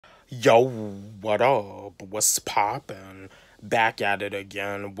Yo, what up? What's poppin'? Back at it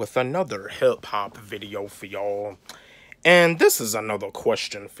again with another hip hop video for y'all. And this is another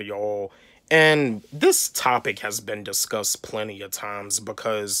question for y'all. And this topic has been discussed plenty of times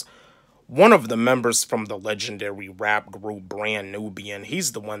because one of the members from the legendary rap group Brand Nubian,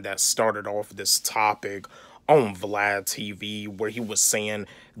 he's the one that started off this topic on Vlad TV where he was saying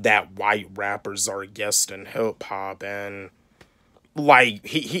that white rappers are guests in hip hop, and like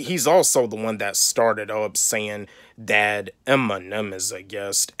he's also the one that started up saying that Eminem is a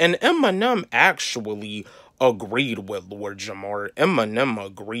guest, and Eminem actually agreed with Lord Jamar. Eminem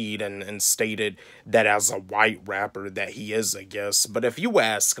agreed and stated that as a white rapper that he is a guest. But if you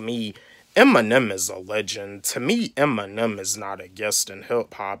ask me, Eminem is a legend. To me, Eminem is not a guest in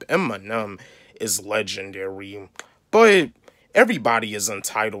hip hop. Eminem is legendary, but everybody is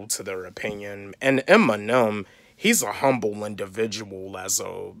entitled to their opinion, and Eminem, he's a humble individual as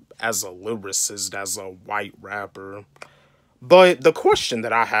a lyricist, as a white rapper. But the question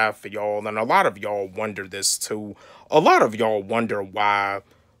that I have for y'all, and a lot of y'all wonder this too, a lot of y'all wonder why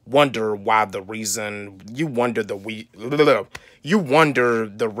the reason you wonder the we you wonder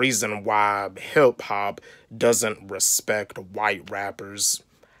the reason why hip hop doesn't respect white rappers.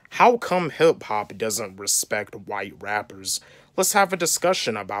 How come hip hop doesn't respect white rappers? Let's have a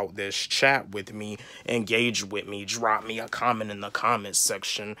discussion about this. Chat with me, engage with me, drop me a comment in the comments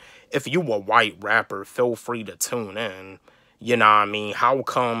section. If you a white rapper, feel free to tune in. You know what I mean? How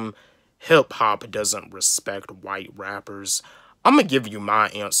come hip hop doesn't respect white rappers? I'm gonna give you my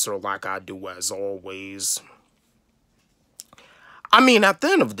answer like I do as always. I mean, at the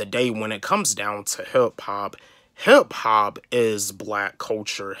end of the day, when it comes down to hip hop is black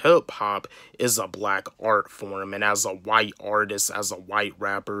culture. Hip hop is a black art form. And as a white artist, as a white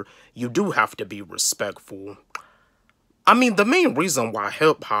rapper, you do have to be respectful. I mean, the main reason why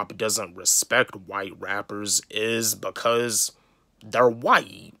hip hop doesn't respect white rappers is because they're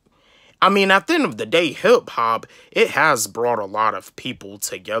white. I mean, at the end of the day, hip hop, it has brought a lot of people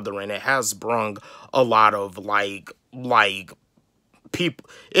together, and it has brung a lot of like people,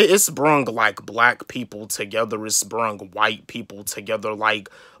 it's brung like black people together, it's brung white people together, like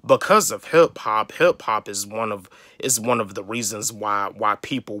because of hip hop is one of the reasons why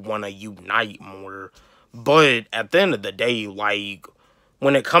people want to unite more. But at the end of the day, like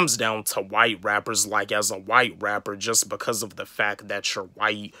when it comes down to white rappers, like as a white rapper, just because of the fact that you're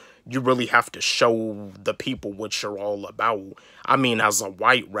white, you really have to show the people what you're all about. I mean, as a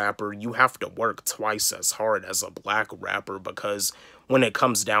white rapper, you have to work twice as hard as a black rapper, because when it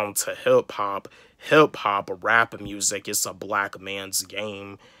comes down to hip hop, rap music, it's a black man's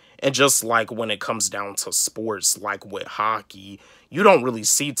game. And just like when it comes down to sports, like with hockey, you don't really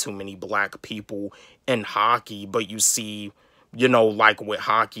see too many black people in hockey, but you see, you know, like with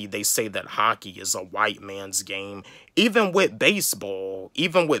hockey, they say that hockey is a white man's game. Even with baseball,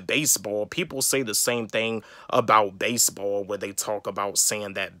 people say the same thing about baseball, where they talk about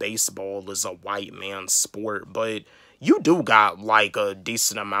saying that baseball is a white man's sport. But you do got like a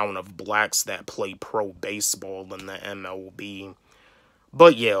decent amount of blacks that play pro baseball in the MLB.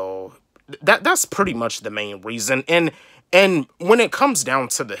 But yeah, that's pretty much the main reason. And when it comes down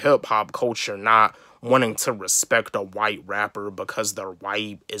to the hip hop culture not wanting to respect a white rapper because they're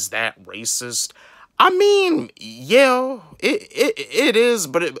white, is that racist? I mean, yeah, it is,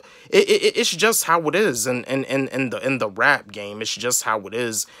 but it's just how it is in the rap game. It's just how it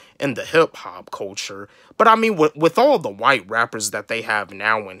is in the hip hop culture. But I mean, with all the white rappers that they have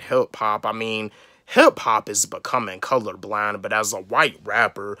now in hip hop, I mean, hip hop is becoming colorblind, but as a white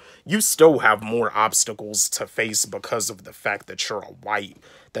rapper, you still have more obstacles to face because of the fact that you're a white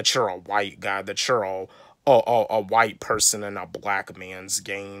guy, that you're a white person in a black man's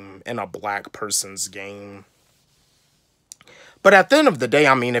game, in a black person's game. But at the end of the day,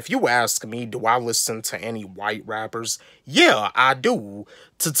 I mean, if you ask me, do I listen to any white rappers? Yeah, I do.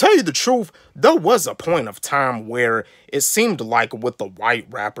 To tell you the truth, there was a point of time where it seemed like with the white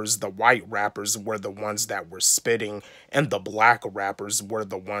rappers were the ones that were spitting, and the black rappers were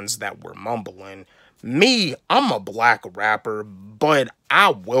the ones that were mumbling. Me, I'm a black rapper, but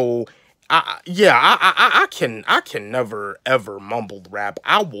I can never ever mumble rap.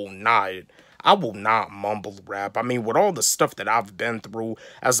 I will not mumble rap. I mean, with all the stuff that I've been through,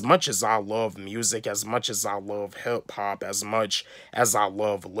 as much as I love music, as much as I love hip hop, as much as I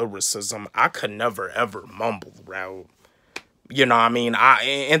love lyricism, I could never ever mumble rap. You know what I mean?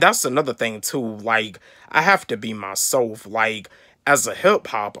 And that's another thing too. Like, I have to be myself. Like, as a hip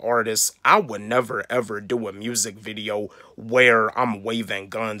hop artist, I would never ever do a music video where I'm waving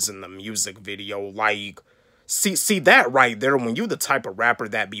guns in the music video. Like, See that right there. When you the type of rapper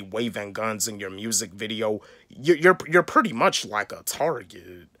that be waving guns in your music video, you're pretty much like a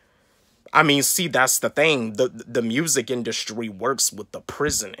target. I mean, see, that's the thing. The music industry works with the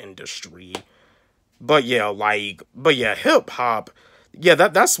prison industry. But yeah, hip hop. Yeah,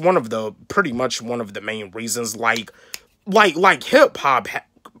 that's one of the pretty much one of the main reasons. Like hip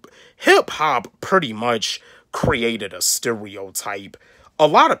hop pretty much created a stereotype. A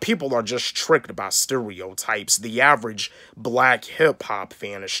lot of people are just tricked by stereotypes. The average black hip hop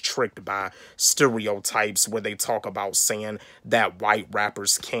fan is tricked by stereotypes where they talk about saying that white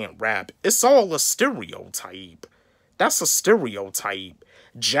rappers can't rap. It's all a stereotype. That's a stereotype.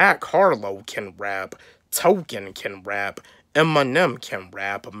 Jack Harlow can rap. Token can rap. Eminem can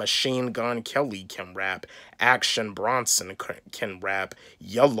rap. Machine Gun Kelly can rap. Action Bronson can rap.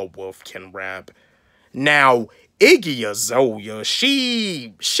 Yellow Wolf can rap. Now, Iggy Azalea,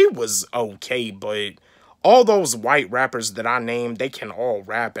 she was okay, but all those white rappers that I named, they can all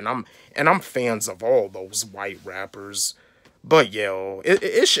rap, and I'm fans of all those white rappers. But yo,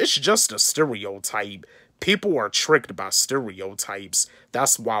 it's just a stereotype. People are tricked by stereotypes.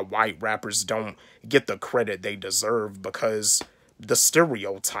 That's why white rappers don't get the credit they deserve, because the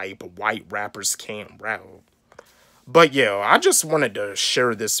stereotype white rappers can't rap. But yeah, I just wanted to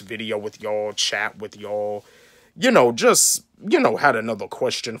share this video with y'all, chat with y'all. Just, had another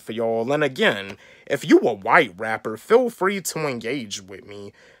question for y'all. And again, if you a white rapper, feel free to engage with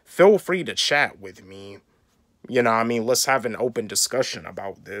me. Feel free to chat with me. Let's have an open discussion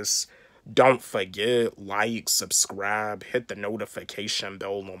about this. Don't forget, like, subscribe, hit the notification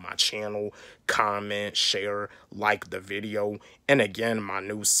bell on my channel, comment, share, like the video. And again, my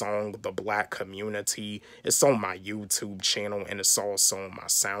new song, The Black Community, it's on my YouTube channel and it's also on my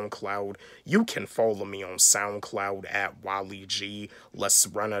SoundCloud. You can follow me on SoundCloud at Wally G. Let's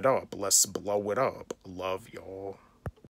run it up. Let's blow it up. Love y'all.